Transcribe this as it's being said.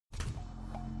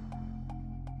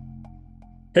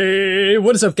Hey,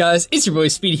 what is up guys? It's your boy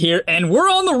Speed here, and we're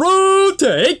on the road to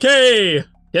 8K!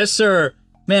 Yes sir.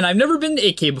 Man, I've never been to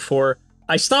 8K before.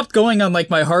 I stopped going on like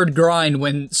my hard grind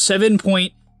when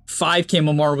 7.5k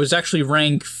MMR was actually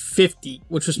rank 50,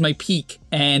 which was my peak.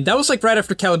 And that was like right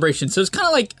after calibration, so it's kind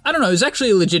of like, I don't know, it was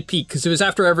actually a legit peak because it was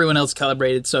after everyone else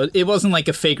calibrated, so it wasn't like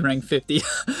a fake rank 50.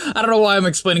 I don't know why I'm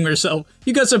explaining myself.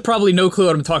 You guys have probably no clue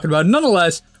what I'm talking about.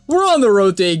 Nonetheless, we're on the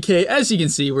road to 8K. As you can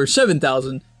see, we're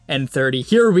 7,030.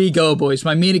 Here we go, boys.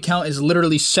 My main account is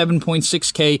literally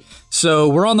 7.6k, so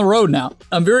we're on the road now.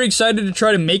 I'm very excited to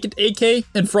try to make it 8k,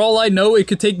 and for all I know, it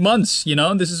could take months, you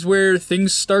know? This is where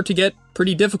things start to get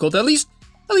pretty difficult. At least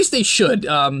they should.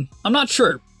 I'm not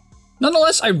sure.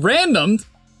 Nonetheless, I randomed.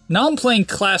 Now I'm playing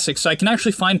classic, so I can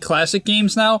actually find classic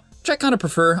games now, which I kind of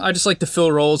prefer. I just like to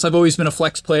fill roles. I've always been a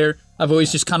flex player. I've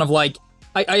always just kind of like,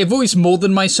 I've always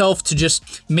molded myself to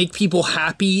just make people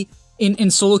happy.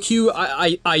 In solo queue,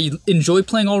 I enjoy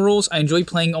playing all roles. I enjoy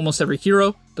playing almost every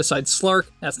hero, besides Slark.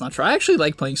 That's not true. I actually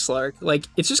like playing Slark. Like,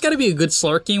 it's just gotta be a good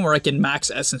Slark game where I can max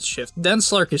Essence Shift. Then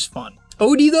Slark is fun.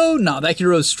 Odie though? Nah, that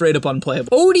hero is straight up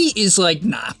unplayable. Odie is like,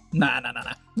 nah.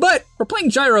 But we're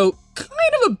playing Gyro, kind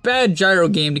of a bad Gyro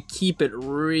game to keep it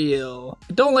real.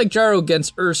 I don't like Gyro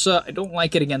against Ursa. I don't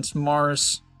like it against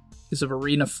Mars because of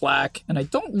Arena Flak, and I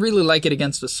don't really like it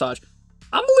against Visage.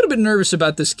 I'm a little bit nervous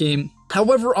about this game.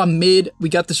 However, on mid, we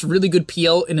got this really good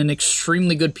PL in an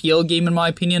extremely good PL game, in my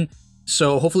opinion.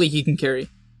 So hopefully he can carry.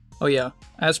 Oh yeah,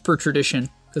 as per tradition,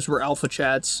 because we're alpha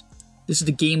chads. This is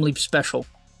the GameLeap special.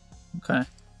 Okay.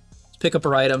 Let's pick up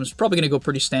our items. Probably going to go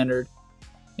pretty standard.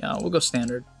 Yeah, we'll go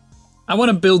standard. I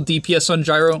want to build DPS on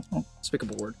Gyro. Oh, let's pick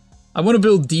up a word. I want to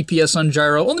build DPS on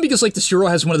Gyro, only because like this hero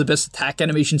has one of the best attack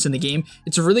animations in the game.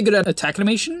 It's a really good attack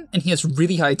animation, and he has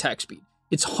really high attack speed.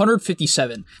 It's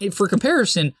 157. For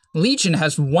comparison, Legion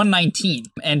has 119,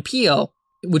 and PL,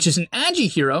 which is an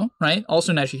Agi hero, right?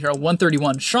 Also an Agi hero,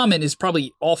 131. Shaman is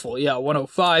probably awful, yeah,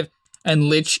 105, and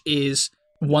Lich is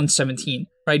 117,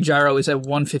 right? Gyro is at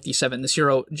 157. This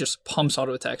hero just pumps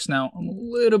auto attacks. Now,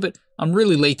 I'm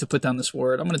really late to put down this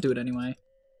ward. I'm gonna do it anyway.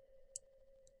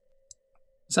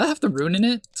 Does that have the rune in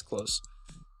it? It's close.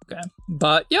 Okay.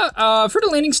 But yeah, for the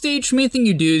landing stage, main thing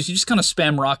you do is you just kind of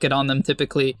spam rocket on them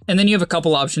typically, and then you have a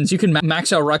couple options. You can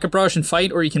max out rocket barrage and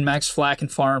fight, or you can max flak and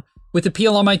farm. With the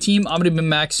PL on my team, I'm going to be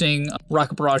maxing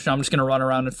rocket barrage, and I'm just going to run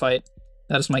around and fight.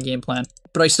 That is my game plan.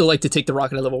 But I still like to take the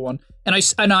rocket at level 1.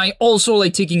 And I also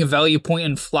like taking a value point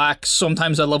in flak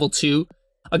sometimes at level 2.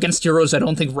 Against heroes I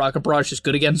don't think rocket barrage is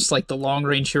good against, like the long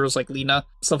range heroes like Lina,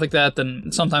 stuff like that,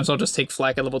 then sometimes I'll just take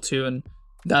flak at level 2, and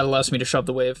that allows me to shove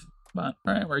the wave. But,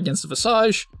 alright, we're against the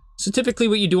Visage. So typically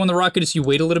what you do on the rocket is you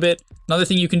wait a little bit. Another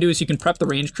thing you can do is you can prep the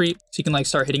range creep, so you can like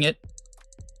start hitting it.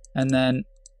 And then,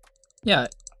 yeah,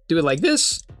 do it like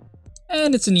this.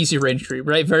 And it's an easy range creep,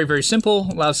 right? Very, very simple.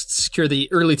 Allows us to secure the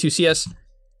early 2 CS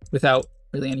without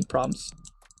really any problems.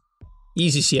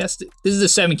 Easy CS. This is the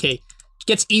 7k. It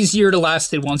gets easier to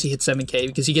last hit once you hit 7k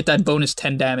because you get that bonus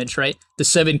 10 damage, right? The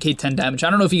 7k 10 damage. I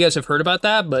don't know if you guys have heard about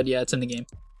that, but yeah, it's in the game.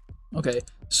 Okay,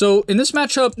 so in this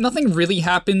matchup, nothing really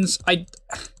happens.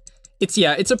 It's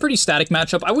a pretty static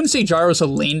matchup. I wouldn't say Gyro's a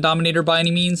lane dominator by any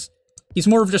means. He's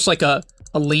more of just like a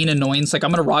lane annoyance. Like,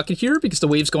 I'm gonna rocket here because the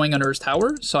wave's going under his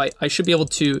tower, so I should be able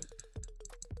to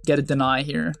get a deny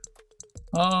here.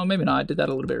 Oh, maybe not. I did that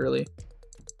a little bit early.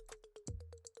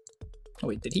 Oh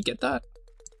wait, did he get that?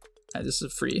 This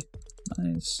is free.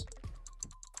 Nice.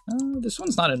 This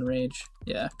one's not in range.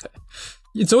 Yeah, okay.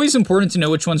 It's always important to know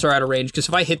which ones are out of range, because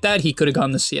if I hit that, he could have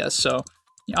gone the CS, so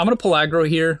yeah, I'm gonna pull aggro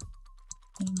here.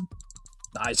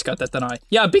 Nice, got that deny.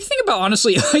 Yeah, a big thing about,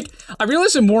 honestly, like, I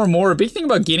realize it more and more, a big thing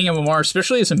about gaining MMR,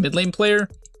 especially as a mid lane player,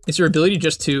 is your ability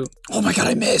just to, oh my god,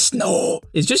 I missed, no!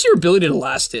 It's just your ability to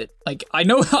last hit. Like, I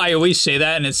know I always say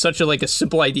that, and it's such a, like, a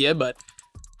simple idea, but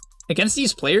against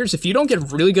these players, if you don't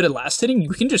get really good at last hitting, you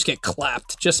can just get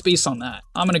clapped just based on that.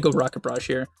 I'm gonna go rocket barrage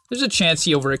here. There's a chance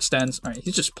he overextends. Alright,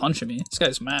 he's just punching me. This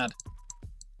guy's mad.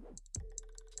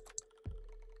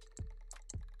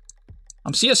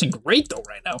 I'm CSing great though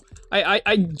right now.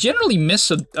 I generally miss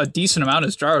a decent amount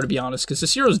as Gyro, to be honest, because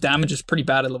this hero's damage is pretty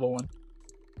bad at level 1.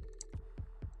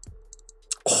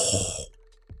 Oh.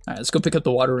 Alright, let's go pick up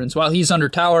the water runes. While he's under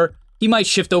tower, he might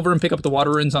shift over and pick up the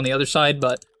water runes on the other side,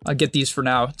 but I'll get these for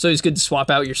now. It's always good to swap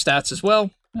out your stats as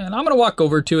well. And I'm going to walk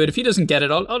over to it. If he doesn't get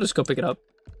it, I'll just go pick it up.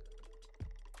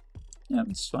 Yeah,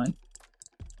 it's fine.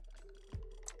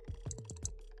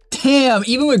 Damn,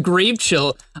 even with Grave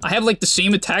Chill, I have like the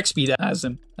same attack speed as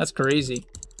him. That's crazy.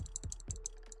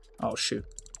 Oh, shoot.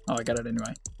 Oh, I got it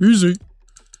anyway. Easy.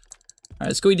 Alright,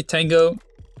 let's go eat a Tango.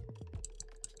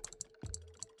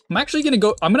 I'm actually gonna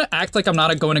go, I'm gonna act like I'm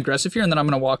not going aggressive here, and then I'm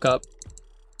gonna walk up.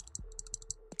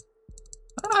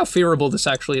 I don't know how favorable this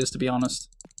actually is, to be honest.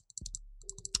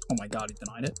 Oh my god, he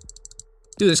denied it.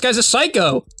 Dude, this guy's a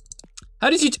psycho! How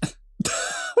did you...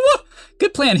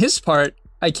 Good play on his part.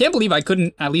 I can't believe I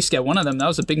couldn't at least get one of them. That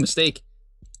was a big mistake.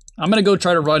 I'm gonna go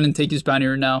try to run and take his bounty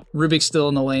rune now. Rubik's still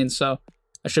in the lane, so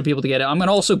I should be able to get it. I'm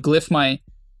gonna also glyph my... I'm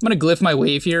gonna glyph my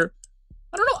wave here.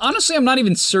 I don't know, honestly, I'm not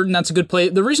even certain that's a good play.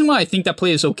 The reason why I think that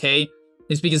play is okay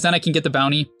is because then I can get the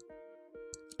bounty.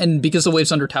 And because the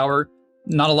wave's under tower,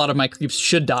 not a lot of my creeps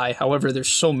should die. However, there's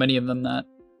so many of them that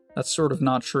that's sort of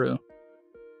not true.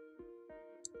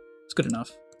 It's good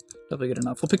enough. Definitely good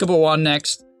enough. We'll pick up a wand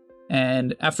next.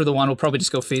 And after the wand, we'll probably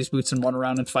just go phase boots and run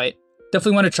around and fight.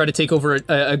 Definitely want to try to take over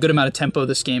a good amount of tempo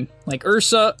this game. Like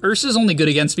Ursa's only good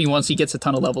against me once he gets a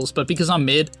ton of levels. But because I'm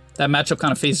mid, that matchup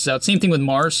kind of phases out. Same thing with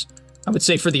Mars. I would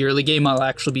say for the early game, I'll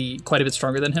actually be quite a bit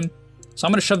stronger than him. So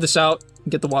I'm going to shove this out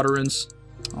and get the water runes.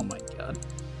 Oh my god.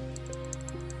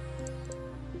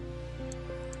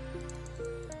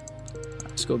 Right,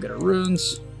 let's go get our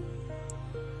runes.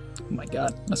 Oh my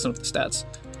god, messing up the stats.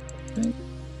 Okay.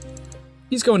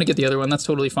 He's going to get the other one, that's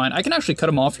totally fine. I can actually cut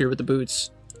him off here with the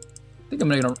boots. I think I'm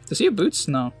gonna... Does he have boots?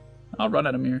 No. I'll run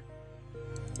at him here.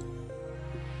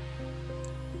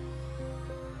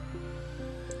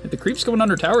 If the creep's going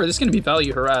under tower, this is gonna be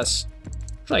value harass.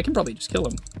 Actually, I can probably just kill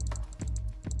him.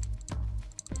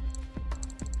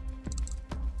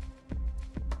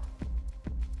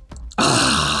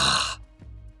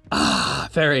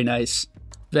 Very nice.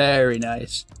 Very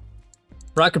nice.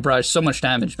 Rocket Barrage, so much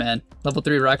damage, man. Level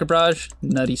 3 Rocket Barrage,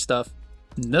 nutty stuff.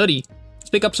 Nutty. Let's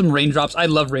pick up some raindrops. I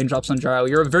love raindrops on Gyro.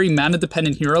 You're a very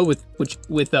mana-dependent hero with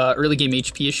early game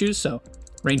HP issues, so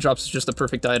raindrops is just the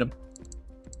perfect item.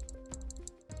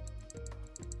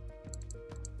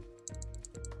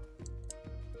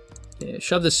 Okay,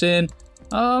 shove this in.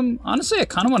 Honestly, I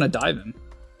kind of want to dive him.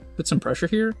 Put some pressure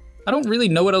here. I don't really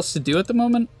know what else to do at the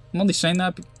moment. I'm only saying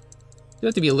that. You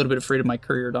have to be a little bit afraid of my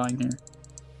courier dying here.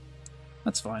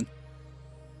 That's fine.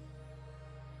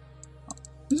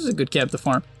 This is a good camp to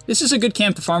farm. This is a good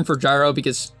camp to farm for Gyro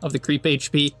because of the creep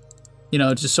HP. You know,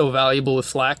 it's just so valuable with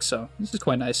Flak, so this is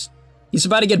quite nice. He's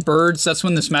about to get birds. That's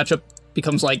when this matchup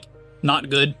becomes, like, not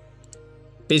good.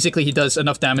 Basically, he does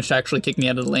enough damage to actually kick me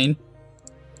out of the lane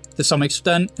to some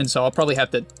extent, and so I'll probably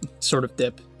have to sort of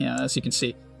dip. Yeah, as you can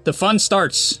see. The fun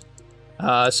starts.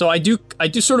 So I do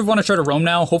sort of want to try to roam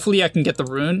now. Hopefully I can get the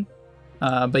rune.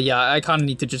 But yeah, I kind of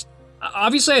need to just...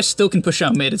 Obviously, I still can push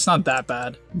out mid. It's not that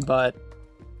bad, but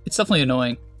it's definitely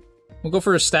annoying. We'll go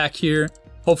for a stack here.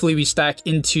 Hopefully we stack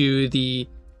into the...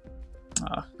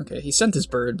 okay, he sent his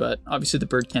bird, but obviously the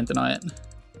bird can't deny it.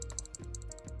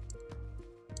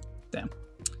 Damn.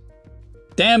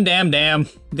 Damn, damn, damn.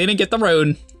 Didn't get the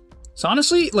rune. So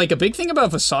honestly, like, a big thing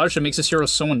about Visage that makes this hero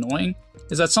so annoying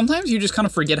is that sometimes you just kind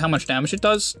of forget how much damage it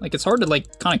does. Like, it's hard to,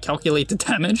 like, kind of calculate the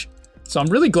damage. So I'm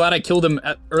really glad I killed him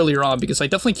earlier on, because I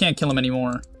definitely can't kill him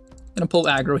anymore. I'm gonna pull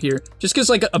aggro here. Just because,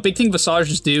 like, a big thing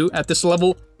Visages do at this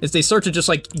level is they start to just,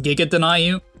 like, Giga deny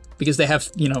you, because they have,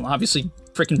 you know, obviously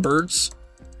freaking birds.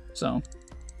 So,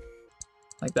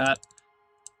 like that.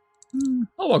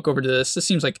 I'll walk over to this. This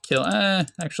seems like a kill.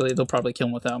 Actually, they'll probably kill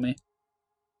him without me.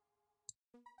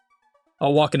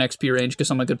 I'll walk in XP range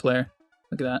because I'm a good player.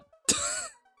 Look at that.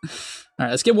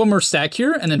 Alright, let's get one more stack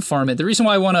here and then farm it. The reason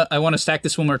why I wanna stack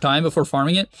this one more time before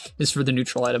farming it is for the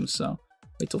neutral items, so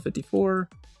wait till 54.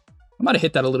 I might have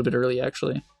hit that a little bit early,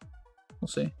 actually. We'll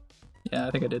see. Yeah,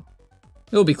 I think I did.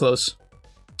 It'll be close.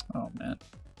 Oh, man.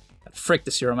 Frick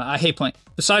this hero, man. I hate playing.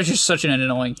 Besides, you're such an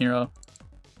annoying hero.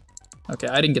 Okay,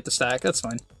 I didn't get the stack. That's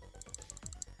fine.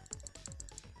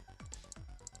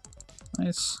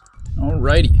 Nice.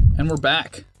 Alrighty, and we're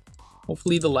back.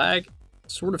 Hopefully the lag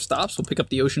sort of stops. We'll pick up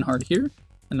the Ocean Heart here,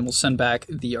 and then we'll send back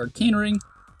the Arcane Ring.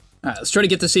 Alright, let's try to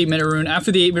get this 8-minute rune.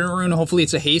 After the 8-minute rune, hopefully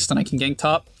it's a haste and I can gank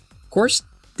top. Of course,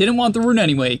 didn't want the rune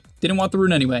anyway. Didn't want the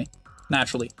rune anyway.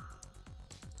 Naturally.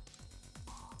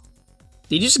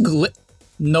 Did he just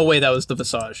No way that was the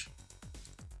Visage.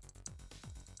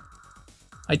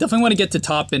 I definitely want to get to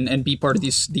top and be part of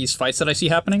these fights that I see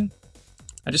happening.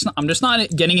 I'm just not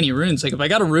getting any runes. Like, if I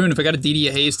got a rune, if I got a DD,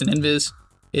 a haste, an invis,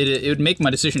 it would make my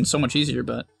decision so much easier,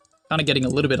 but kind of getting a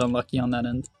little bit unlucky on that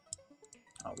end.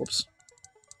 Oh, whoops.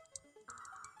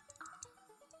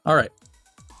 Alright.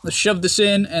 Let's shove this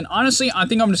in, and honestly, I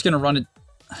think I'm just going to run it.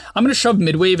 I'm going to shove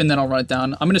mid-wave, and then I'll run it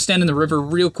down. I'm going to stand in the river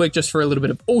real quick just for a little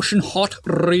bit of Ocean Hot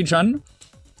regen.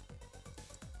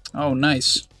 Oh,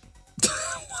 nice.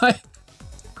 What?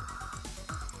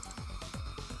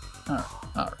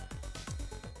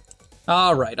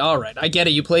 Alright. Alright. I get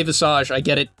it. You play Visage. I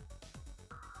get it.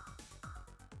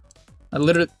 I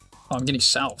literally... Oh, I'm getting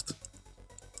southed.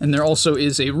 And there also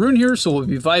is a rune here, so we'll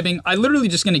be vibing. I literally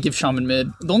just gonna give Shaman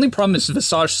mid. The only problem is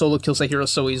Visage solo kills that hero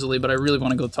so easily, but I really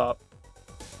want to go top.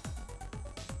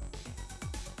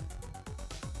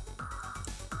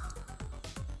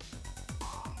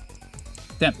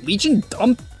 Damn, Legion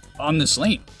dump on this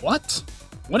lane. What?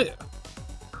 What?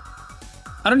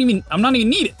 I'm not even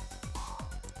needed.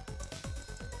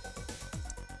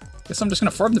 Guess I'm just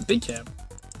gonna farm the big camp.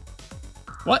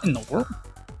 What in the world?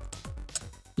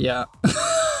 Yeah.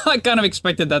 I kind of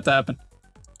expected that to happen.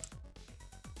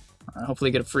 Alright, hopefully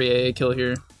get a free AA kill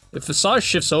here. If Visage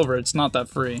shifts over, it's not that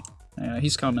free. Yeah,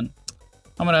 he's coming.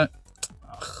 I'm gonna...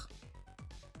 Ugh.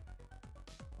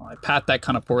 Well, I pat that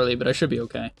kind of poorly, but I should be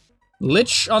okay.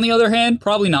 Lich, on the other hand,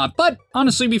 probably not. But,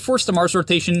 honestly, we forced the Mars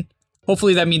rotation.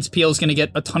 Hopefully that means PL is gonna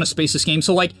get a ton of space this game.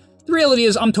 So, like, the reality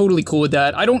is I'm totally cool with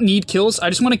that. I don't need kills. I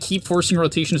just want to keep forcing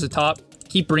rotations to top.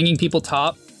 Keep bringing people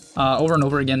top. Over and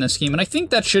over again this game, and I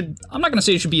think that should, I'm not gonna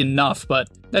say it should be enough, but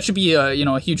that should be a, you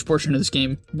know, a huge portion of this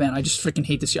game. Man, I just freaking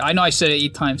hate this. I know I said it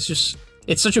 8 times, just,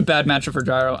 it's such a bad matchup for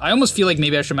Gyro. I almost feel like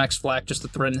maybe I should max flak just to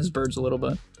threaten his birds a little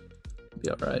bit. We'll be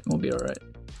alright, we'll be alright.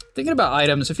 Thinking about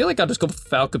items, I feel like I'll just go with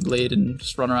Falcon Blade and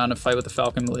just run around and fight with the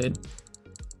Falcon Blade.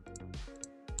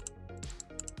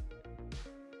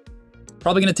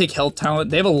 Probably gonna take Health Talent.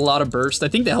 They have a lot of burst. I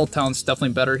think the Health Talent's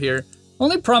definitely better here.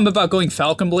 Only problem about going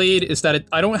Falcon Blade is that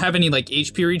I don't have any, like,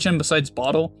 HP regen besides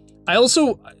Bottle. I also,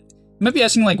 you might be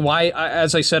asking, like, why,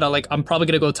 as I said, I'm probably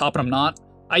gonna go top and I'm not.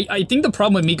 I think the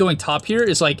problem with me going top here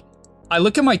is, like, I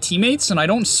look at my teammates and I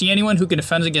don't see anyone who can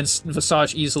defend against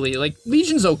Visage easily. Like,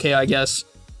 Legion's okay, I guess,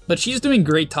 but she's doing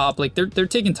great top. Like, they're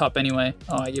taking top anyway.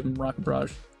 Oh, I gave him Rocket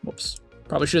Barrage. Whoops.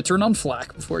 Probably should have turned on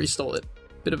Flak before he stole it.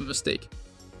 Bit of a mistake.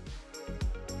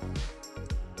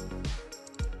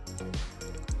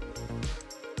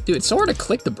 Dude, it's so hard to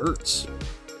click the birds.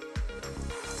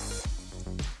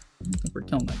 I think we're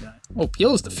killing that guy. Oh,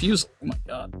 PL is diffusal. Oh my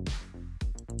god.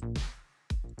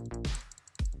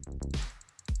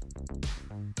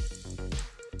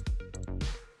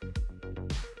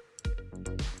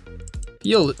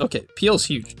 PL, okay, PL's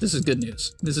huge. This is good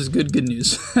news. This is good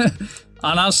news. And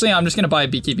honestly, I'm just gonna buy a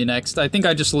BKB next. I think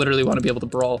I just literally want to be able to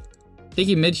brawl.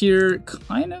 Taking mid here,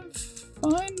 kind of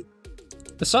fine.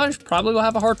 Visage probably will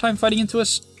have a hard time fighting into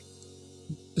us.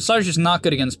 Visage is not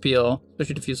good against PL,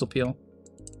 especially Diffusal PL.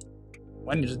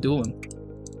 Why didn't you just duel him?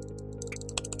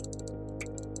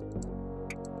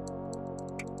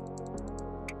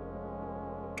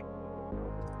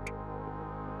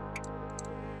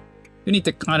 You need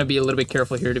to kind of be a little bit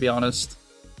careful here, to be honest.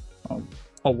 Oh,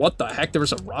 what the heck? There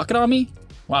was a rocket on me?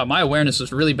 Wow, my awareness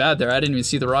was really bad there. I didn't even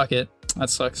see the rocket. That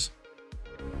sucks.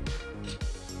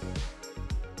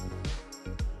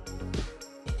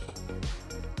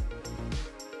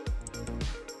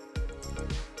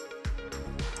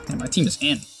 My team is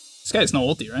in. This guy has no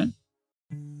ulti, right?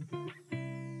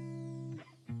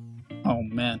 Oh,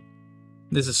 man.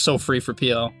 This is so free for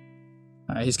PL.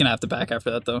 Alright, he's gonna have to back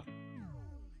after that, though.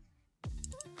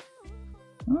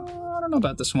 I don't know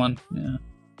about this one. Yeah.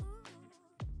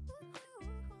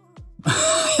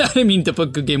 I didn't mean to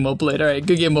put good game well played. Alright,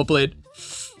 good game well played.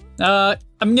 I'm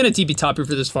gonna TP top here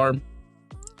for this farm.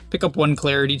 Pick up 1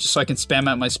 clarity just so I can spam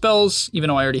out my spells, even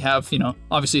though I already have, you know,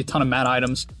 obviously a ton of mana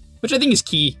items. Which I think is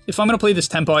key. If I'm going to play this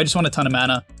tempo, I just want a ton of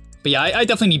mana. But yeah, I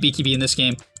definitely need BKB in this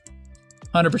game.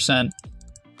 100%.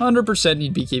 100%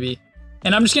 need BKB.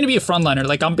 And I'm just going to be a frontliner.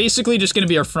 Like, I'm basically just going to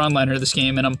be our frontliner this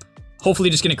game, and I'm hopefully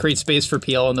just going to create space for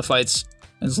PL in the fights.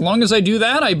 As long as I do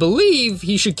that, I believe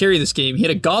he should carry this game. He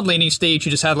had a god laning stage, he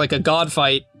just had like a god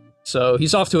fight. So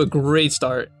he's off to a great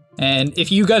start. And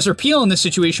if you guys are PL in this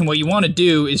situation, what you want to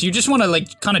do is you just want to,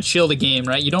 like, kind of chill the game,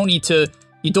 right? You don't need to...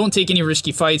 You don't take any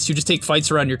risky fights, you just take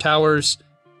fights around your towers.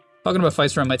 Talking about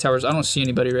fights around my towers, I don't see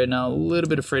anybody right now. A little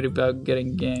bit afraid about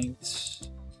getting ganked.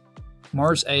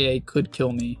 Mars AA could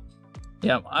kill me.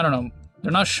 Yeah, I don't know.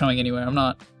 They're not showing anywhere, I'm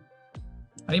not...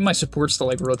 I need my supports to,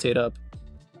 like, rotate up.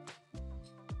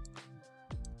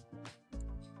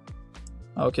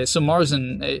 Okay, so Mars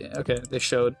and... Okay, they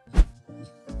showed.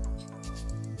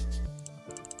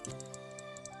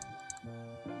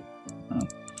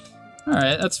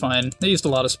 Alright, that's fine. They used a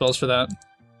lot of spells for that.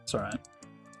 It's alright.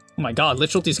 Oh my god,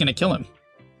 Lich Ulti's gonna kill him.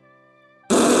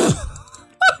 Oh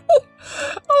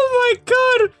my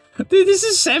god! Dude, this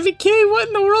is 7k? What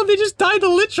in the world? They just died to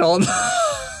Lich Ult.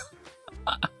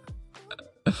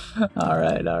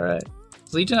 Alright, alright.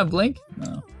 Does Legion have Blink?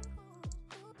 No.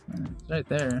 It's right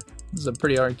there. This is a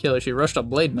pretty hard kill. She rushed up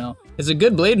Blade Mail. It's a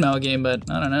good Blade Mail game, but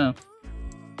I don't know.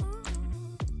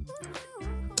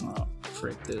 Oh,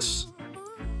 frick this.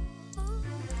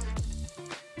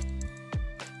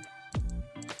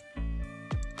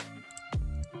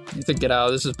 need to get out.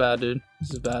 This is bad, dude.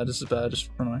 This is bad. This is bad. Just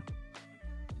run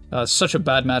away. Such a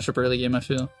bad matchup early game, I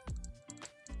feel.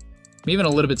 I'm even a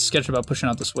little bit sketchy about pushing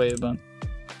out this wave, but...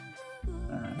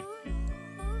 Alright.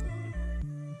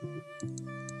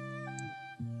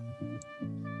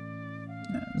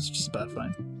 Yeah, this is just a bad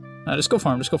fight. Just go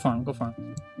farm, just go farm, go farm.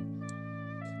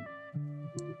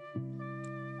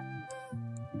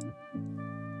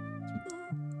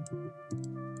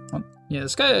 What? Yeah,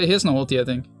 this guy, he has no ulti, I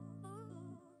think.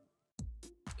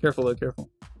 Careful though,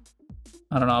 careful.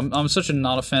 I don't know, I'm such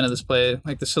not a fan of this play.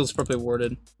 Like, this hill's probably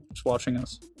warded. Just watching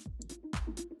us.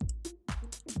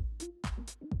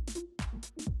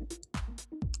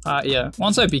 Yeah.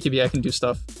 Once I have BKB, I can do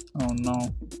stuff. Oh,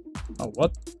 no. Oh,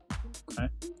 what? Okay.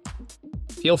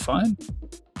 Feel fine?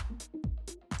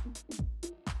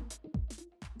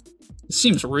 This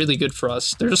seems really good for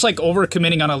us. They're just, like,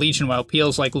 over-committing on a Legion while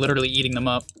PL's, like, literally eating them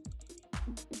up.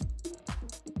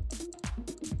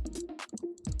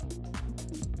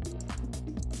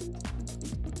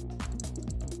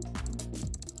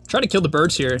 Try to kill the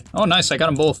birds here. Oh, nice. I got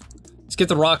them both. Let's get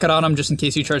the rocket on him just in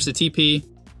case he tries to TP.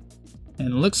 And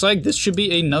it looks like this should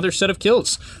be another set of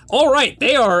kills. All right,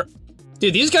 they are...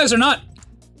 Dude, these guys are not...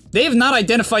 They have not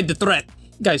identified the threat.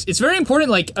 Guys, it's very important.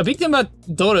 Like, a big thing about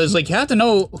Dota is, like, you have to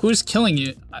know who's killing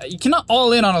you. You cannot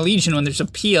all in on a Legion when there's a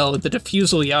PL with the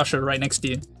Diffusal Yasha right next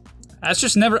to you. That's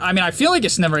just never... I mean, I feel like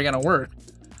it's never gonna work.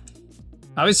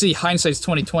 Obviously, hindsight's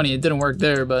 20/20. It didn't work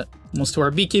there, but almost to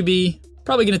our BKB.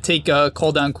 Probably gonna take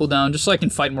call down, cooldown, just so I can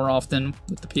fight more often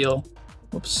with the PL.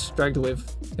 Whoops, dragged the wave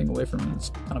thing away from me. It's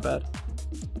kind of bad.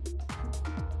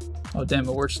 Oh damn,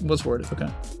 it was worded. Okay.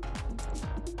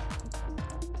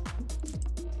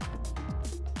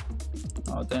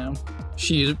 Oh damn,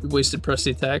 she wasted press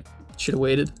the attack. Should have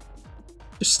waited.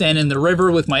 Just standing in the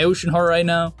river with my Ocean Heart right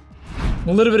now. I'm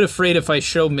a little bit afraid if I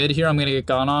show mid here, I'm gonna get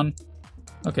gone on.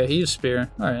 Okay, he used spear.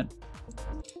 All right.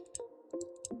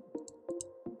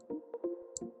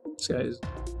 This guy is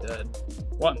dead.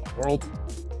 What in the world?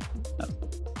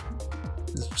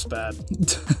 This is just bad.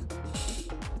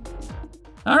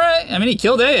 Alright, I mean, he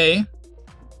killed AA.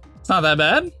 It's not that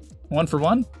bad. 1 for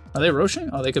 1. Are they roshing?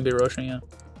 Oh, they could be roshing, yeah.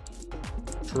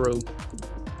 True.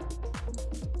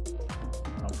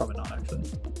 Oh, probably not, actually.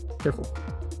 Careful.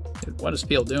 Dude, what is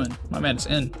PL doing? My man is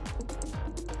in.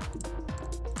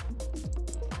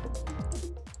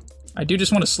 I do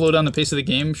just want to slow down the pace of the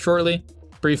game shortly,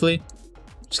 briefly.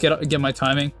 Just get my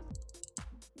timing.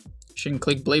 Shouldn't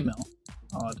click blade mail.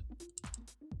 Odd.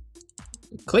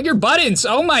 Click your buttons!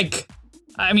 Oh my...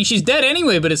 I mean, she's dead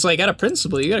anyway, but it's like, out of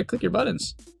principle, you gotta click your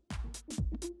buttons.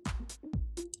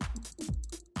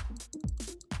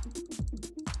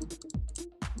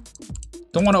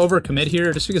 Don't want to overcommit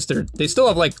here, just because they still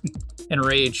have, like,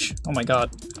 enrage. Oh my god.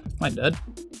 Am I dead?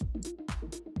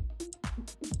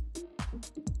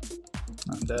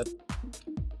 I'm dead.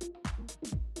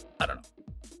 I don't know.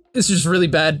 This is just really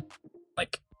bad,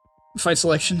 like, fight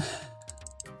selection.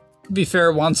 To be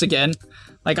fair, once again,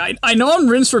 like, I know I'm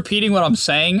rinse repeating what I'm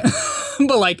saying,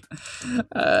 but, like,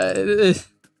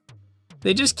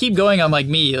 they just keep going on, like,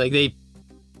 me. Like, they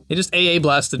just AA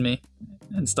blasted me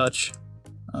and such.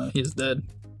 He's dead.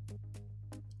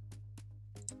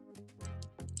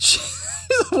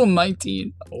 He's level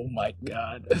 19. Oh my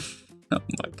god. Oh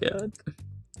my god.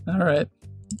 Alright.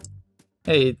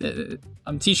 Hey,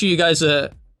 I'm teaching you guys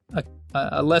a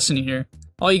lesson here.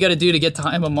 All you gotta do to get to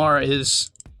MMR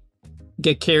is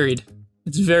get carried.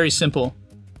 It's very simple.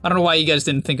 I don't know why you guys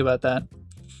didn't think about that.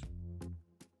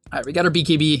 Alright, we got our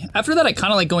BKB. After that, I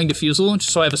kind of like going Diffusal,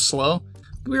 just so I have a slow.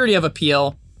 We already have a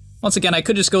PL. Once again, I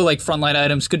could just go like frontline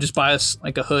items, could just buy us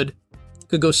like a hood.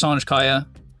 Could go Sanj Kaya.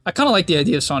 I kind of like the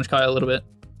idea of Sanj Kaya a little bit.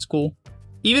 It's cool.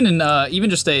 Even in, even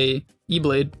just a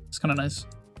E-Blade, it's kind of nice.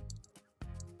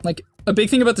 Like, a big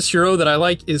thing about this hero that I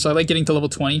like is I like getting to level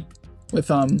 20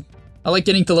 with, I like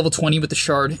getting to level 20 with the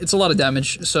Shard. It's a lot of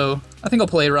damage, so I think I'll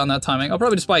play around that timing. I'll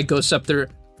probably just buy a Ghost Scepter,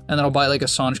 and then I'll buy like a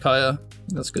Sanj Kaya.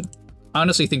 That's good. I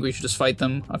honestly think we should just fight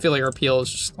them. I feel like our PL is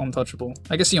just untouchable.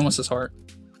 I guess he almost has heart.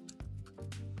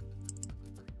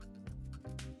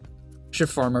 Should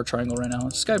farm our triangle right now.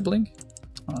 Is this guy Blink?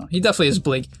 He definitely has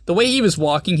Blink. The way he was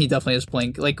walking, he definitely has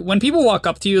Blink. Like, when people walk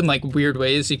up to you in like weird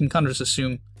ways, you can kind of just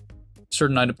assume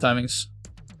certain item timings. Is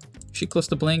she close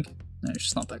to Blink? No,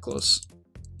 she's not that close.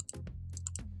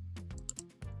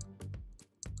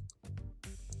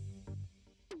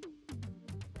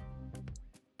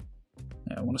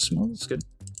 Yeah, I want to smoke. That's good.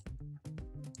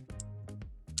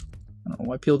 I don't know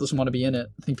why Peel doesn't want to be in it.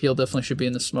 I think Peel definitely should be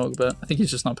in the smoke, but I think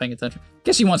he's just not paying attention.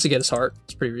 Guess he wants to get his heart.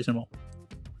 It's pretty reasonable.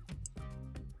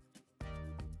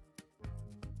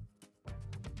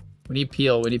 We need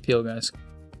Peel, guys.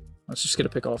 Let's just get a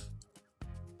pick off.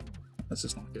 This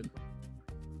is not good.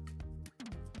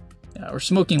 Yeah, we're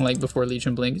smoking like before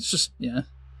Legion Blink. It's just, yeah.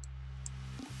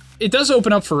 It does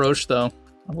open up for Roche though.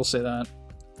 I will say that.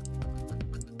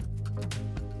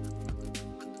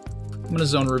 I'm gonna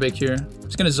zone Rubik here. I'm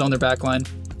just gonna zone their backline.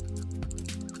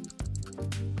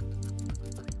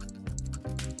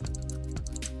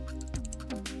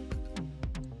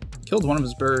 Killed one of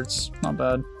his birds. Not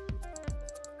bad.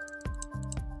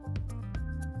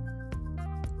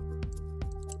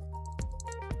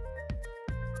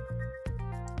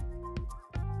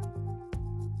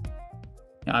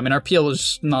 Yeah, I mean, our PL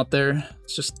is not there.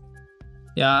 It's just...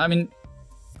 Yeah, I mean,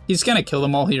 he's gonna kill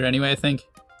them all here anyway, I think.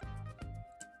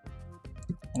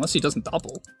 Unless he doesn't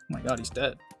double. Oh my god, he's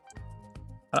dead.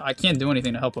 I can't do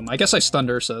anything to help him. I guess I stunned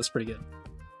Ursa, that's pretty good.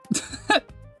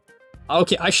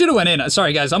 Okay, I should've went in.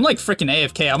 Sorry guys, I'm like freaking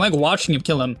AFK. I'm like watching him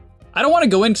kill him. I don't want to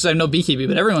go in because I have no BKB,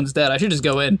 but everyone's dead. I should just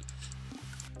go in.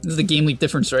 This is the GameLeap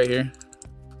difference right here.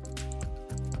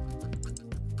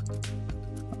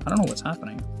 I don't know what's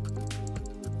happening.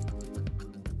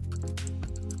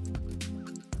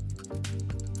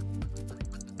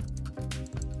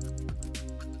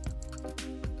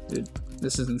 Dude,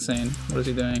 this is insane. What is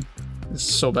he doing? This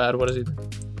is so bad. What is he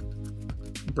doing?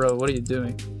 Bro, what are you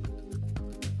doing?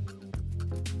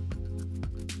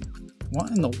 What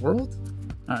in the world?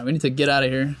 Alright, we need to get out of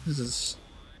here.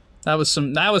 That was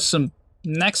some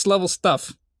next level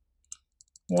stuff.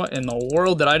 What in the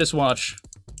world did I just watch?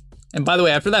 And by the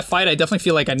way, after that fight, I definitely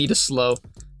feel like I need a slow.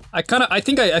 I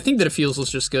think the defuse was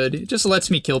just good. It just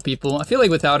lets me kill people. I feel like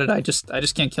without it, I just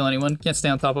can't kill anyone. Can't stay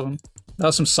on top of them. That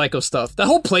was some psycho stuff. That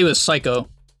whole play was psycho.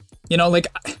 You know, like,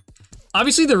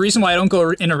 obviously the reason why I don't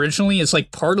go in originally is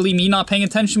like partly me not paying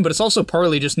attention, but it's also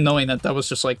partly just knowing that that was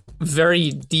just like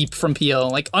very deep from PL,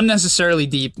 like unnecessarily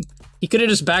deep. He could have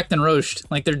just backed and roached,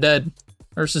 like they're dead.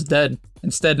 Ursa's dead.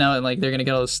 Instead now like they're gonna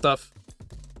get all this stuff.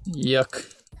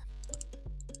 Yuck.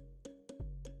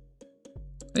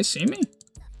 They see me?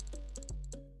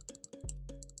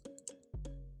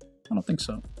 I don't think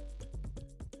so.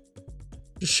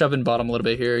 Just shoving bottom a little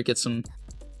bit here, get some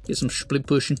split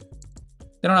pushing.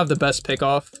 They don't have the best pick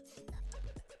off.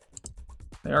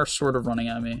 They are sort of running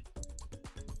at me.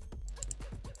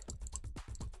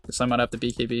 Guess I might have to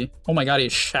BKB. Oh my god, he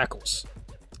has shackles.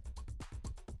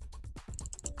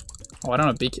 Oh, I don't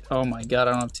have BK. Oh my god,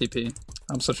 I don't have TP.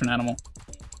 I'm such an animal.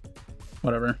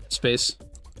 Whatever. Space.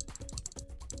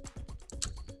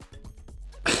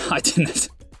 I didn't.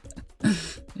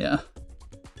 Yeah.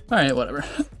 Alright, whatever.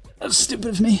 That was stupid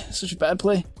of me. Such a bad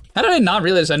play. How did I not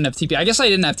realize I didn't have TP? I guess I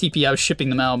didn't have TP. I was shipping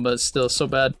them out, but still so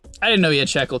bad. I didn't know he had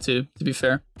shackle too, to be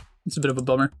fair. It's a bit of a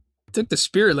bummer. Took the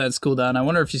Spirit Lance cooldown. I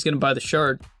wonder if he's gonna buy the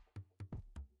shard.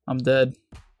 I'm dead.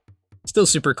 Still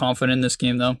super confident in this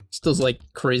game though. Still like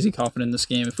crazy confident in this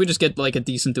game. If we just get like a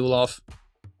decent duel off.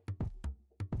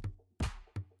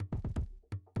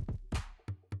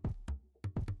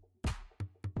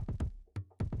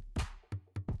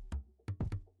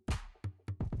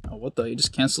 Oh, what the? You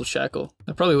just canceled shackle.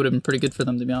 That probably would have been pretty good for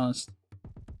them, to be honest.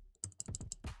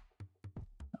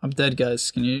 I'm dead, guys.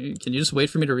 Can you just wait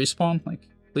for me to respawn? Like,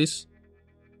 please?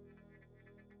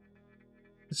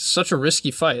 It's such a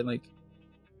risky fight. Like,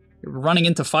 you're running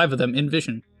into 5 of them in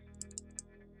vision.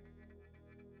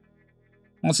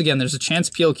 Once again, there's a chance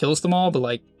PL kills them all, but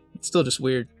like, it's still just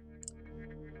weird.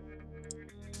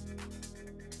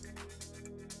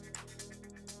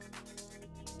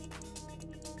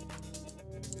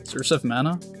 Does Ursa have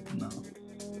mana? No.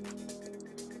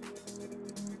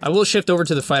 I will shift over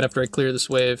to the fight after I clear this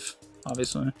wave,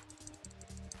 obviously.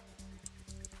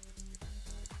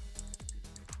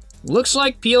 Looks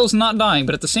like PL's not dying,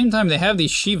 but at the same time they have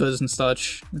these Shivas and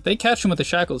such. If they catch him with the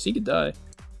shackles, he could die.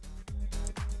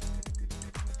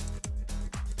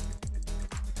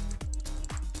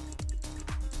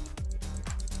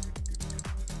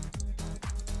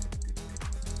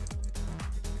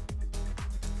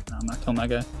 No, I'm not killing that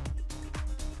guy.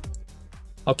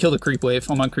 I'll kill the creep wave.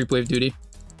 I'm on creep wave duty.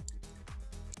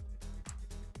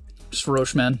 Just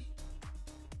Roche, man.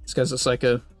 This guy's a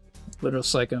psycho. Literal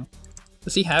psycho.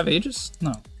 Does he have Aegis?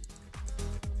 No.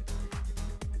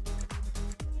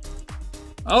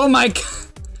 Oh my god!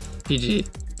 GG.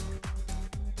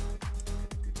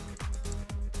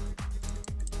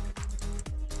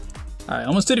 Alright,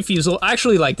 almost did defusal. I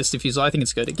actually like this defusal. I think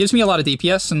it's good. It gives me a lot of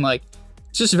DPS, and like,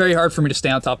 it's just very hard for me to stay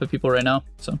on top of people right now.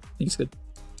 So, I think it's good.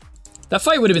 That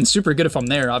fight would have been super good if I'm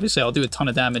there. Obviously, I'll do a ton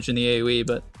of damage in the AoE,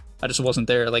 but I just wasn't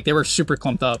there. Like, they were super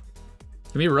clumped up.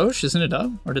 Can we Roche? Isn't it up?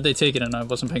 Or did they take it and I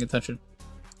wasn't paying attention?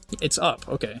 It's up.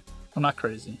 Okay. I'm not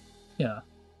crazy. Yeah.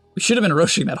 We should have been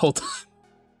Roshing that whole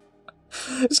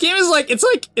time. This game is like,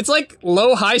 it's like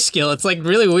low high skill. It's like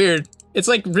really weird. It's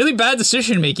like really bad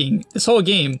decision making, this whole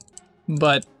game.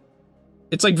 But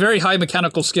it's like very high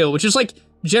mechanical skill, which is like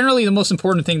generally the most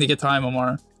important thing to get to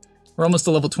MMR. We're almost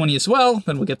to level 20 as well.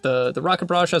 Then we'll get the rocket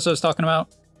barrage as I was talking about.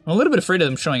 I'm a little bit afraid of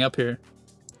them showing up here.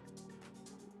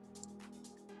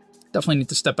 Definitely need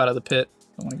to step out of the pit.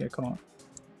 Don't want to get caught.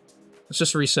 Let's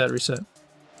just reset.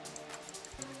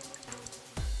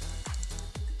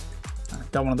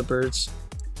 Alright, got one of the birds.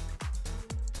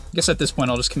 I guess at this point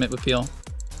I'll just commit with Peel.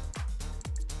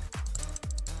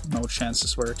 No chance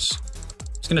this works.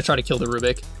 Just gonna try to kill the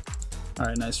Rubik.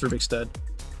 Alright, nice. Rubik's dead.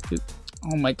 Dude.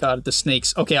 Oh my god, the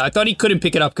snakes. Okay, I thought he couldn't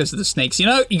pick it up because of the snakes. You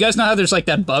know, you guys know how there's like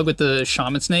that bug with the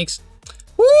shaman snakes?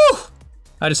 Woo!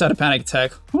 I just had a panic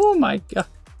attack. Oh my god.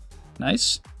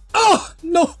 Nice. Oh,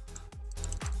 no!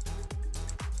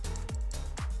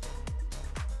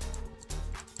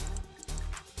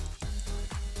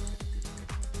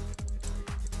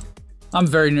 I'm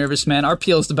very nervous, man. Our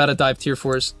Peel is about to dive tier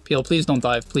 4s. Peel, please don't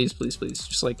dive. Please, please, please.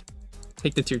 Just like,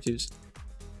 take the tier 2s.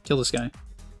 Kill this guy.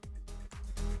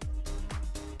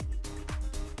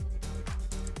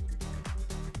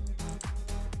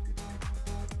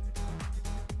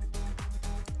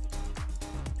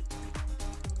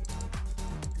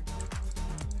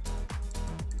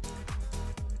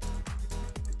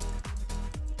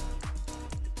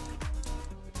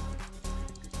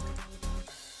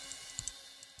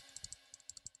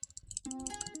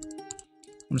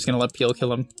 I'm just gonna let Peel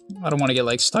kill him. I don't want to get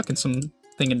like stuck in some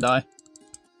thing and die.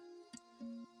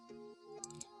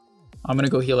 I'm gonna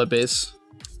go heal at base.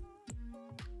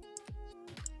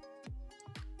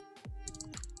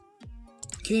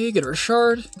 Okay, get a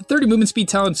shard. The 30 movement speed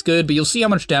talent's good, but you'll see how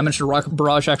much damage the rocket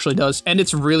barrage actually does, and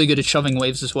it's really good at shoving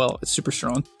waves as well. It's super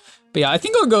strong. But yeah, I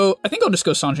think I'll just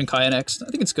go Sanjin Kaya next. I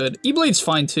think it's good. E-Blade's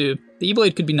fine too. The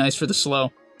E-Blade could be nice for the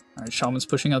slow. Alright, Shaman's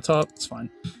pushing out top. It's fine.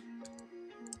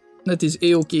 That is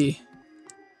A-okay.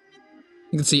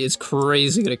 You can see it's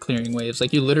crazy good at clearing waves.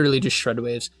 Like, you literally just shred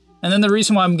waves. And then the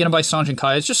reason why I'm gonna buy Sanjin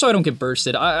Kai is just so I don't get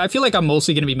bursted. I feel like I'm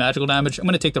mostly gonna be magical damage. I'm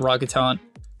gonna take the rocket talent,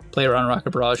 play around rocket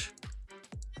barrage.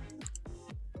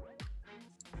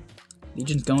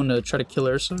 Legion's going to try to kill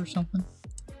Ursa or something.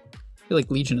 I feel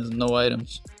like Legion has no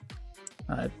items.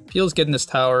 Alright, Peel's getting this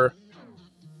tower.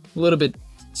 A little bit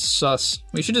sus.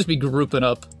 We should just be grouping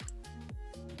up.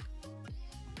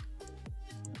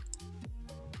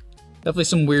 Definitely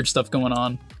some weird stuff going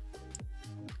on.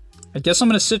 I guess I'm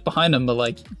gonna sit behind him, but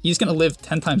like, he's gonna live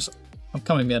 10 times. I'm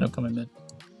coming mid, I'm coming mid.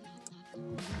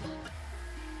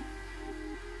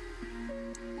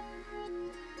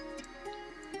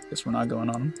 Guess we're not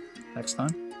going on him next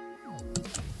time.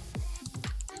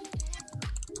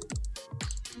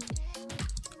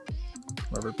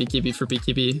 Whatever, BKB for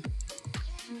BKB.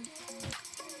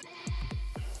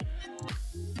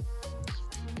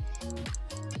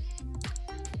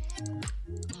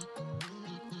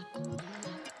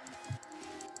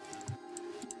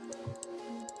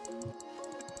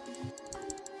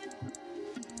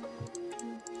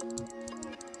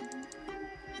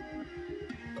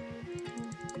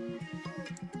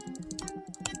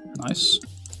 Nice.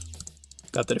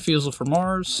 Got the defusal for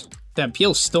Mars. Damn,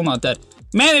 Peel's still not dead.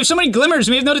 Man, they have so many glimmers,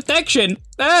 we have no detection!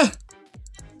 Ah!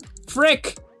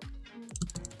 Frick!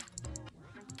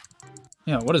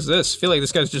 Yeah, what is this? I feel like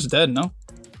this guy's just dead, no?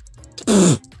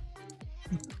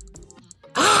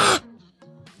 Ah!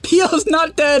 Peel's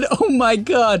not dead! Oh my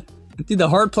god! Dude, the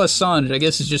hard plus Sanj, I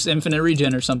guess it's just infinite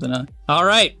regen or something, huh?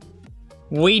 Alright.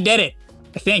 We did it.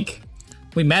 I think.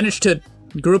 We managed to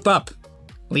group up.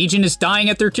 Legion is dying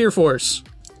at their tier 4s.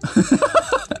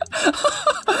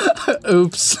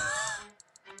 Oops.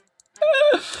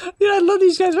 Dude, I love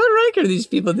these guys. What rank are these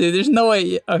people, dude? There's no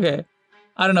way. Okay.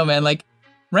 I don't know, man. Like,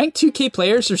 rank 2K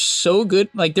players are so good.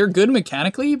 Like, they're good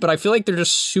mechanically, but I feel like they're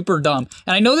just super dumb.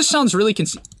 And I know this sounds really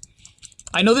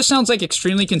I know this sounds like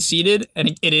extremely conceited,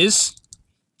 and it is.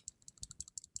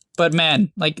 But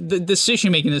man, like, the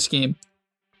decision making in this game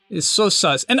is so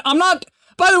sus. And I'm not...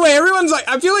 By the way, everyone's like,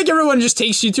 I feel like everyone just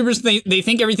takes YouTubers and they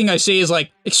think everything I say is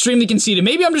like extremely conceited.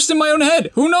 Maybe I'm just in my own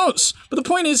head. Who knows? But the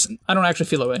point is, I don't actually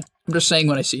feel that way. I'm just saying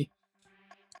what I see.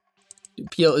 Dude,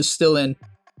 PL is still in.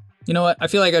 You know what? I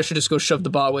feel like I should just go shove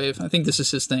the bot wave. I think this is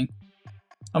his thing.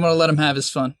 I'm gonna let him have his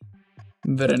fun.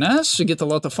 Very nice. We get a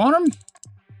lot of farm.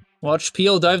 Watch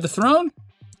PL dive the throne.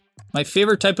 My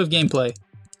favorite type of gameplay.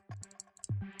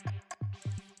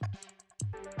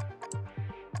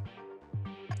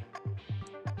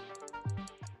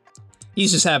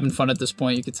 He's just having fun at this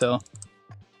point, you could tell.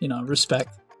 You know,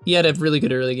 respect. He had a really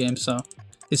good early game, so...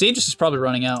 His Aegis is probably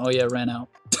running out. Oh yeah, ran out.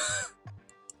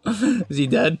 Is he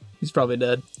dead? He's probably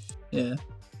dead. Yeah.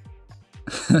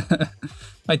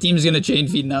 My team's gonna chain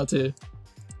feed now too.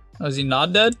 Oh, is he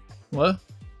not dead? What?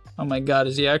 Oh my god,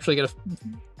 is he actually gonna...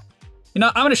 You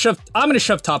know, I'm gonna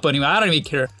shove top anyway. I don't even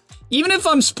care. Even if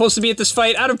I'm supposed to be at this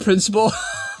fight, out of principle,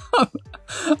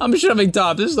 I'm shoving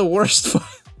top. This is the worst fight.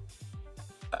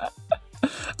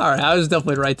 Alright, I was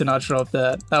definitely right to not show up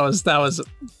that. That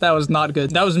was not good.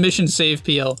 That was mission save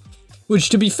PL. Which,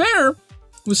 to be fair,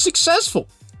 was successful.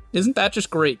 Isn't that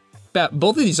just great?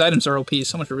 Both of these items are OP.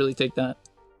 Someone should really take that.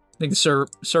 I think the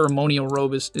ceremonial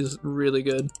robe is really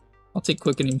good. I'll take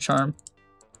quickening charm.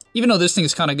 Even though this thing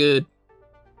is kind of good.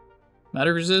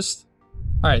 Matter resist.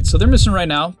 Alright, so they're missing right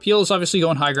now. PL is obviously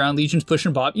going high ground. Legion's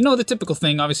pushing bot. You know the typical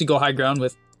thing. Obviously go high ground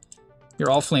with your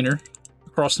offlaner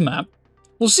across the map.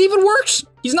 We'll see if it works.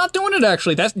 He's not doing it,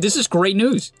 actually. This is great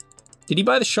news. Did he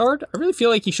buy the shard? I really feel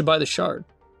like he should buy the shard.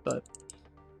 But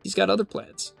he's got other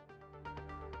plans.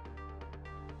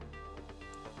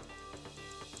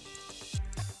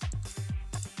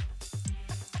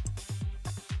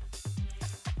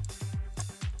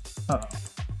 Uh-oh.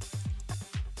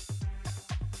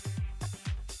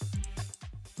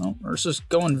 Oh, Ursa's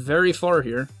going very far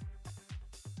here.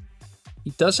 He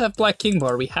does have Black King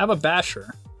Bar. We have a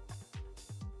Basher.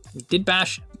 We did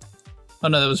bash him. Oh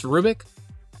no, that was Rubik?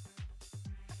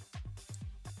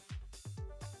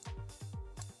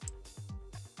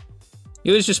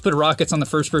 You always just put rockets on the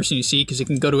first person you see because it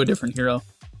can go to a different hero.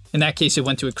 In that case, it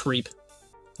went to a creep,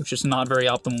 which is not very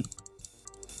optimal.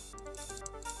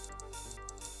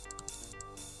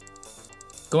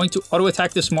 Going to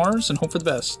auto-attack this Mars and hope for the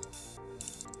best.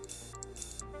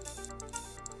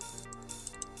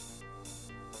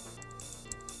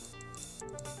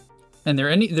 And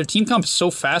their team comp is so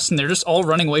fast, and they're just all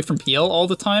running away from PL all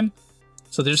the time.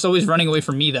 So they're just always running away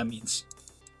from me, that means.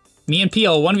 Me and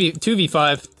PL, 2v5.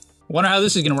 I wonder how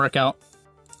this is going to work out.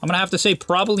 I'm going to have to say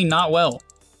probably not well.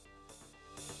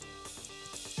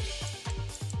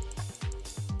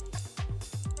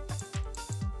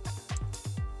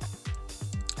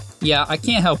 Yeah, I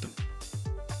can't help him.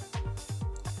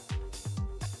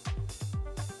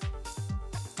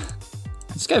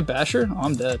 This guy Basher? Oh,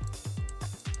 I'm dead.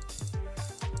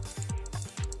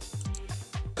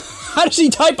 How does he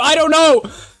type? I don't know!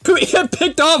 He got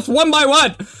picked off one by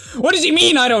one! What does he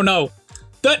mean, I don't know?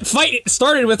 That fight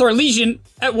started with our Legion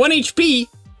at 1 HP,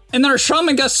 and then our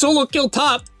Shaman got solo kill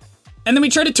top, and then we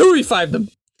tried to 2v5 them.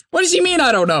 What does he mean,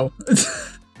 I don't know?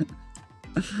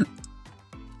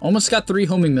 Almost got 3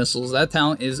 homing missiles. That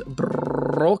talent is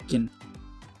broken.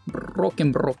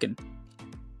 Broken.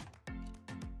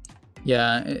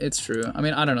 Yeah, it's true. I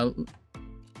mean, I don't know.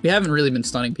 We haven't really been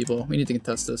stunning people. We need to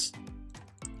contest this.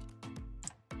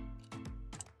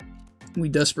 We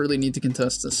desperately need to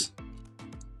contest this.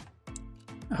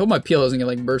 I hope my PL doesn't get,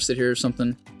 like, bursted here or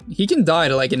something. He can die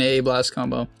to, like, an AA blast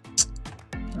combo.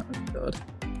 Oh, God.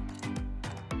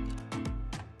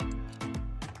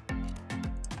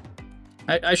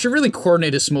 I should really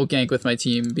coordinate a smoke gank with my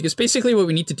team, because basically what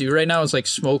we need to do right now is, like,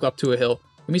 smoke up to a hill.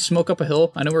 Can we smoke up a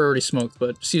hill? I know we're already smoked,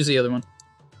 but just use the other one.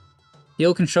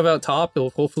 Heal can shove out top. It'll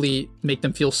hopefully make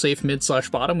them feel safe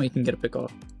mid/bottom. We can get a pick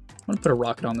off. I'm gonna put a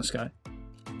rocket on this guy.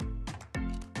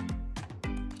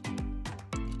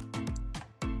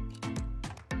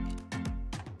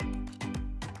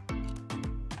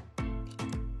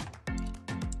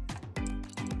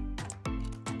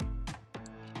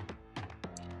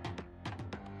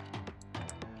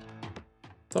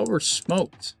 Thought we're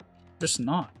smoked. Just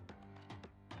not.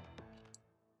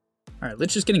 Alright,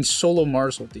 let's just getting solo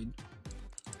Mars ulted.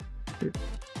 Here.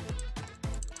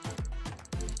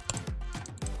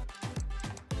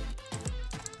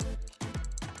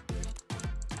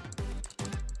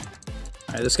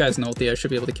 Alright, this guy's an ulti. I should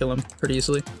be able to kill him pretty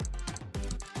easily.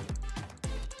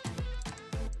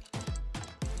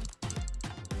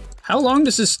 How long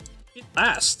does this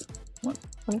last? What?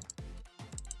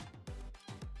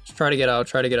 Try to get out,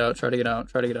 try to get out, try to get out,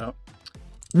 try to get out.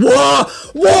 Whoa!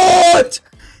 What?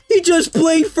 He just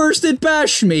played first and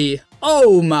bashed me.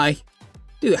 Oh my.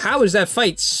 Dude, how is that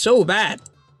fight so bad?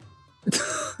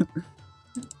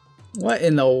 What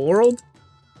in the world?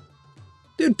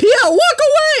 Dude, PL, walk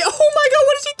away! Oh my god,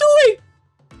 what is he doing?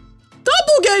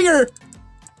 Doppelganger!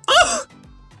 Oh!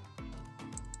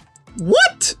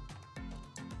 What?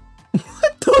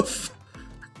 What the f...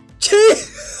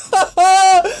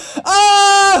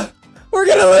 Ah! We're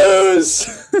gonna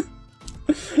lose!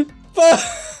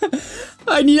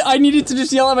 I needed to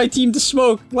just yell at my team to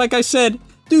smoke. Like I said,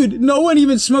 dude, no one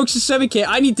even smokes a 7K.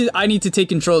 I need to take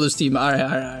control of this team. Alright.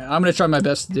 I'm gonna try my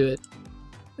best to do it.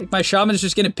 Like, my Shaman is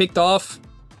just getting picked off.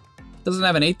 Doesn't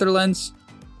have an Aether Lens.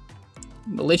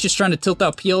 The Lich is trying to tilt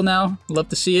out Peel now. Love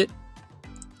to see it.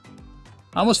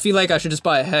 I almost feel like I should just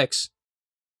buy a Hex.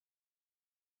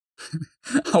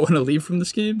 I want to leave from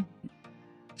this game.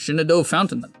 Shouldn't have dove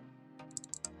Fountain then.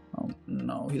 Oh,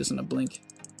 no, he doesn't have Blink.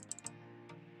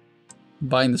 I'm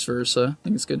buying this for Ursa. I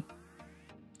think it's good.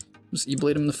 Just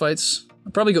E-Blade him in the fights.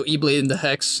 I'll probably go E-Blade into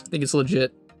Hex. I think it's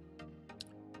legit.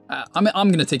 I'm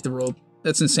gonna take the robe.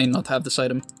 That's insane not to have this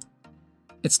item.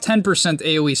 It's 10%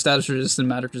 AoE status resist and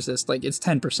magic resist. Like, it's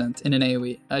 10% in an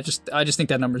AoE. I just think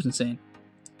that number's insane.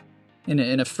 In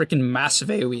a freaking massive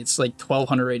AoE, it's like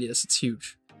 1200 radius. It's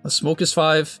huge. A smoke is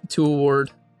 5, 2 a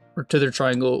ward, or to their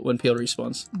triangle when PL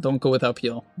respawns. Don't go without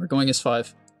PL. We're going as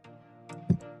 5.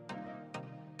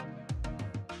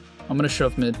 I'm gonna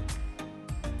shove mid.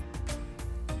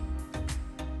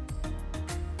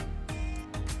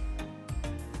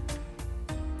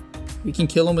 We can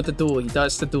kill him with the duel. He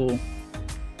dies to duel.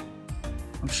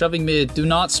 I'm shoving mid. Do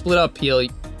not split up, PL.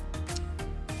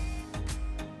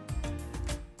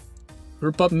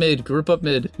 Group up mid. Group up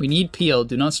mid. We need PL.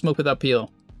 Do not smoke without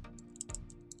PL.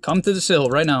 Come to the sill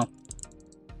right now.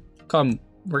 Come.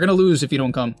 We're gonna lose if you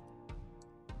don't come.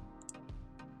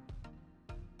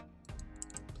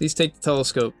 Please take the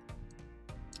telescope.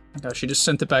 Oh my gosh, she just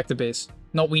sent it back to base.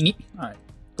 No, we need... Alright,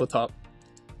 go top.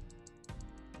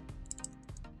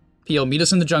 PL, meet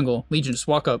us in the jungle. Legion, just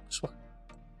walk up. Just walk.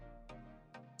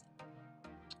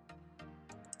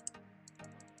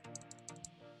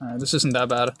 Alright, this isn't that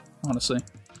bad, honestly.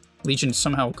 Legion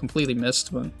somehow completely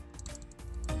missed, but...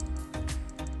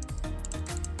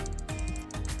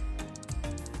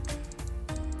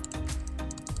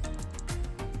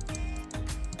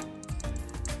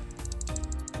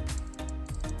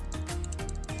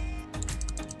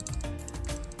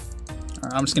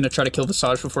 I'm just gonna try to kill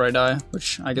Visage before I die,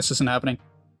 which I guess isn't happening.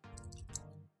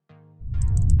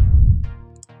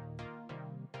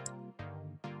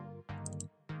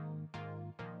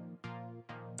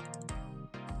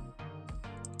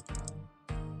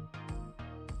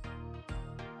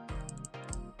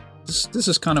 This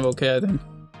is kind of okay, I think.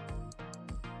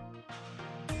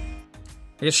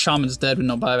 I guess Shaman's dead with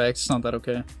no buybacks. It's not that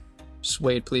okay. Just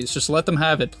wait, please. Just let them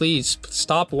have it, please.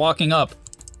 Stop walking up.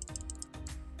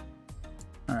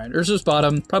 Alright, Ursa's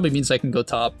bottom. Probably means I can go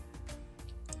top.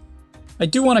 I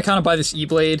do want to kind of buy this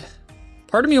E-Blade.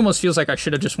 Part of me almost feels like I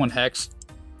should have just won Hex.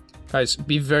 Guys,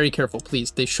 be very careful,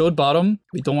 please. They showed bottom.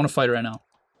 We don't want to fight right now.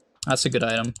 That's a good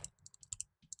item.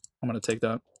 I'm going to take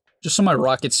that. Just so my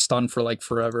rocket's stunned for, like,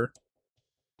 forever.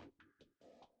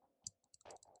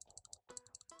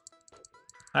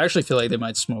 I actually feel like they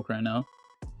might smoke right now.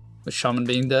 With Shaman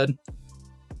being dead.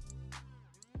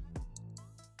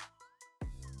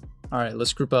 Alright,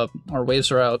 let's group up. Our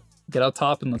waves are out. Get out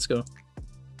top and let's go.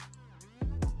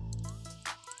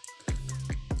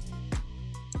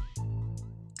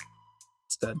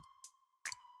 It's dead.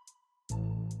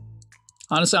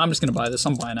 Honestly, I'm just gonna buy this.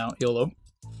 I'm buying out. YOLO.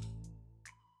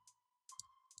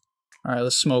 Alright,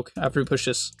 let's smoke after we push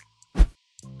this.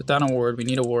 Put down a ward. We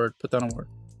need a ward. Put down a ward.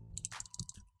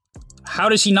 How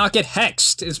does he not get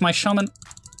hexed? Is my shaman...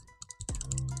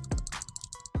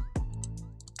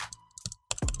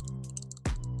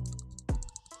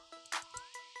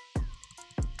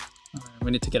 We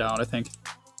need to get out, I think.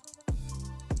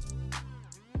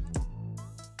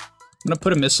 I'm gonna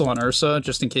put a missile on Ursa,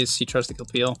 just in case he tries to kill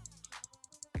PL.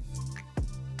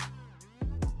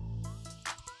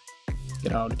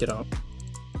 Get out, get out.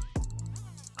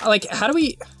 Like, how do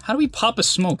we pop a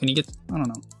smoke and he gets... I don't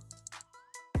know.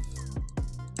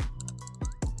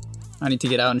 I need to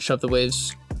get out and shove the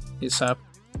waves ASAP.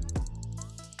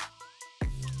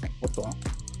 What the...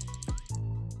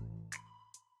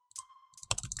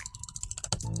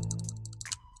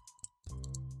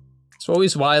 It's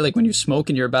always why, like, when you smoke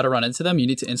and you're about to run into them, you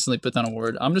need to instantly put down a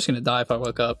ward. I'm just gonna die if I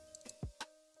wake up.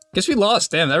 Guess we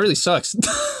lost. Damn, that really sucks.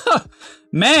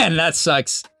 Man, that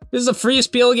sucks. This is the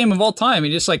freest PL game of all time. He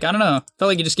just, like, I don't know. Felt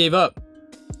like he just gave up.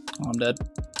 Oh, I'm dead.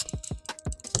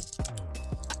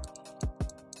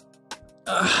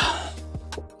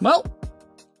 Well,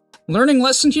 learning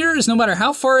lesson here is no matter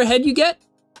how far ahead you get,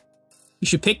 you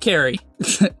should pick carry.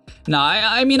 Nah,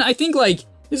 I mean, I think, like,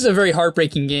 this is a very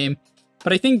heartbreaking game.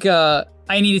 But I think I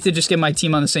needed to just get my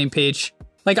team on the same page.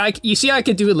 Like, you see, I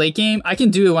could do it late game. I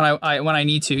can do it when I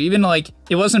need to. Even like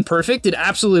it wasn't perfect. It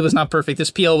absolutely was not perfect.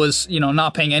 This PL was, you know,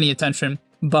 not paying any attention.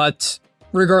 But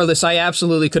regardless, I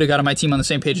absolutely could have gotten my team on the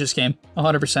same page this game.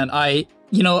 100%.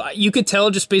 You know, you could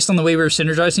tell just based on the way we were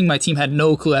synergizing, my team had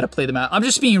no clue how to play the map. I'm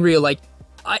just being real. Like,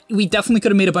 we definitely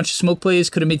could have made a bunch of smoke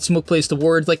plays. Could have made smoke plays to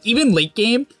ward. Like, even late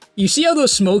game, you see how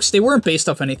those smokes, they weren't based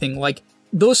off anything. Like,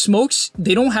 those smokes,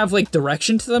 they don't have, like,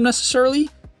 direction to them necessarily,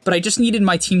 but I just needed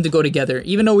my team to go together.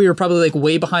 Even though we were probably, like,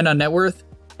 way behind on net worth,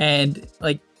 and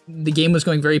like the game was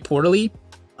going very poorly.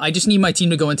 I just need my team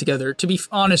to go in together. To be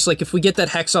honest, like if we get that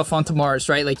Hex off onto Mars,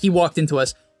 right? Like he walked into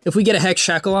us. If we get a Hex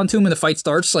shackle onto him and the fight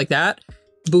starts like that,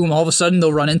 boom, all of a sudden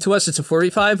they'll run into us. It's a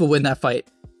 4v5, we'll win that fight,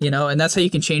 you know? And that's how you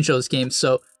can change those games.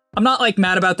 So I'm not like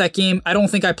mad about that game. I don't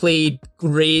think I played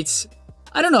great.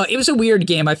 I don't know. It was a weird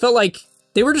game. I felt like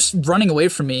they were just running away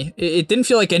from me. It didn't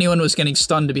feel like anyone was getting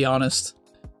stunned, to be honest.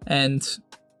 And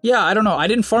yeah, I don't know. I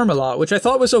didn't farm a lot, which I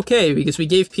thought was okay because we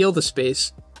gave Peel the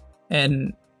space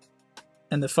and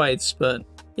the fights. But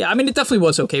yeah, I mean, it definitely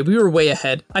was okay. We were way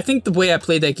ahead. I think the way I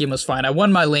played that game was fine. I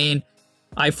won my lane.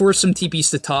 I forced some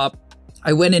TPs to top.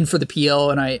 I went in for the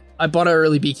PL and I bought an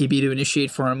early BKB to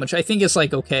initiate for him, which I think is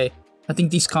like okay. I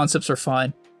think these concepts are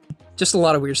fine. Just a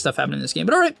lot of weird stuff happening in this game.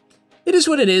 But alright, it is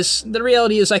what it is. The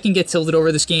reality is I can get tilted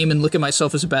over this game and look at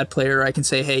myself as a bad player. I can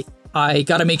say, hey, I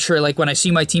gotta make sure, like, when I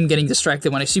see my team getting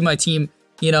distracted, when I see my team,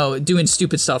 you know, doing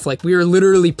stupid stuff, like, we were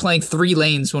literally playing 3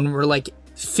 lanes when we were, like,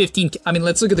 15... I mean,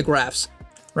 let's look at the graphs,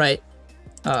 right?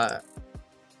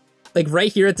 Like,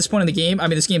 right here at this point in the game, I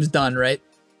mean, this game's done, right?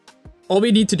 All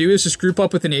we need to do is just group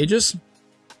up with an Aegis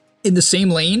in the same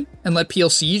lane and let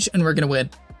PL siege, and we're gonna win.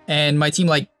 And my team,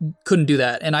 like, couldn't do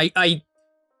that. And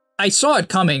I saw it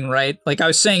coming, right? Like, I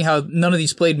was saying how none of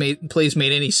these plays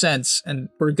made any sense, and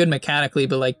were good mechanically,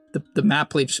 but, like, the map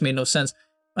play just made no sense.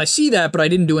 I see that, but I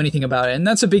didn't do anything about it, and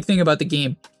that's a big thing about the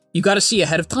game. You gotta see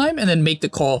ahead of time and then make the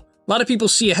call. A lot of people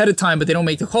see ahead of time, but they don't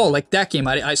make the call. Like that game,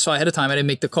 I saw ahead of time, I didn't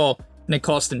make the call, and it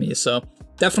costed me. So,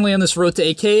 definitely on this road to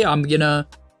AK,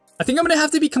 I think I'm gonna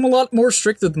have to become a lot more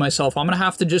strict with myself. I'm gonna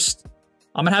have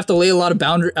to lay a lot of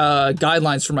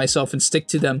guidelines for myself and stick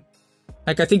to them.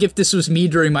 Like, I think if this was me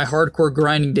during my hardcore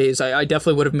grinding days, I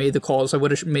definitely would have made the calls. I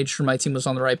would have made sure my team was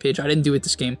on the right page. I didn't do it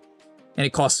this game, and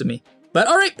it costed me. But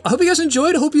alright, I hope you guys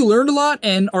enjoyed. I hope you learned a lot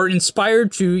and are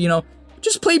inspired to, you know,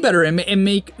 just play better and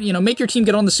make your team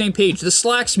get on the same page. The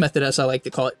Slacks method, as I like to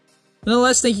call it.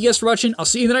 Nonetheless, thank you guys for watching. I'll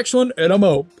see you in the next one, and I'm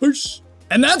out. Peace.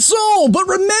 And that's all, but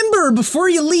remember, before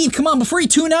you leave, come on, before you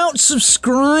tune out,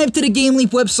 subscribe to the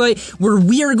GameLeap website, where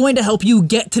we are going to help you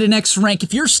get to the next rank.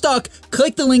 If you're stuck,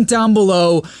 click the link down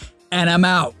below, and I'm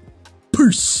out.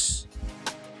 Peace.